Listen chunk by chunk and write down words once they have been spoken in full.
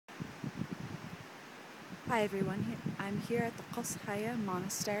Hi everyone, I'm here at the Qashaya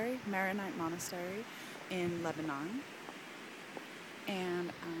Monastery, Maronite Monastery in Lebanon,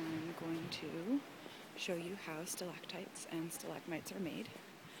 and I'm going to show you how stalactites and stalagmites are made.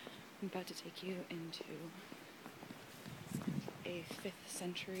 I'm about to take you into a 5th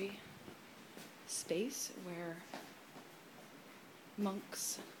century space where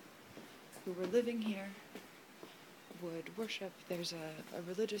monks who were living here would worship. There's a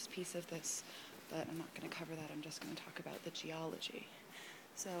religious piece of this, but I'm not going to cover that. I'm just going to talk about the geology.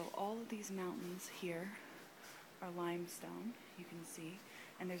 So all of these mountains here are limestone, you can see,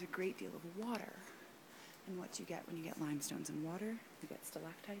 and there's a great deal of water. And what you get when you get limestones and water, you get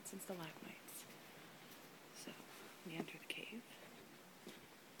stalactites and stalagmites. So we enter the cave.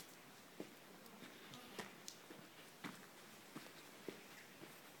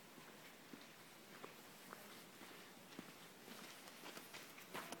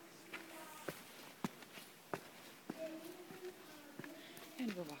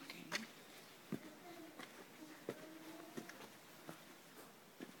 And we're walking.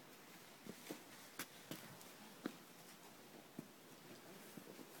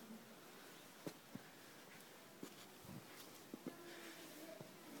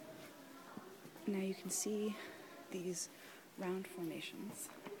 Now you can see these round formations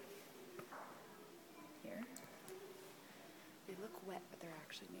here. They look wet, but they're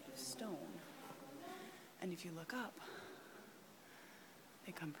actually made of stone. And if you look up,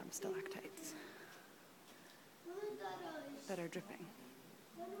 they come from stalactites that are dripping.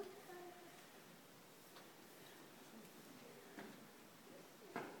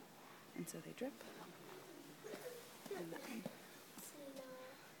 And so they drip, and then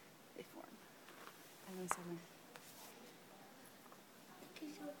they form. And then some.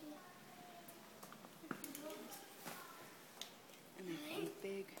 And they form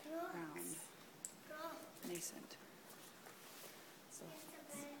big, round, nascent stalactites.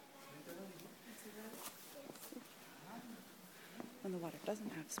 When the water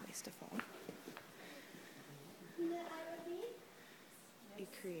doesn't have space to fall, it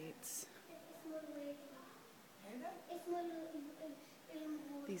creates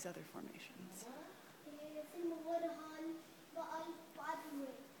these other formations. So,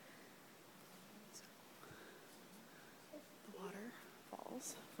 the water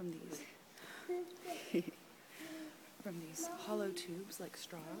falls from these from these hollow tubes like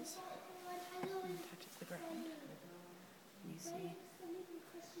straws and touches the ground. And you see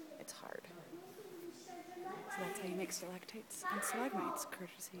it's hard. So that's how you make stalactites and stalagmites,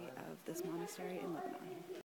 courtesy of this monastery in Lebanon.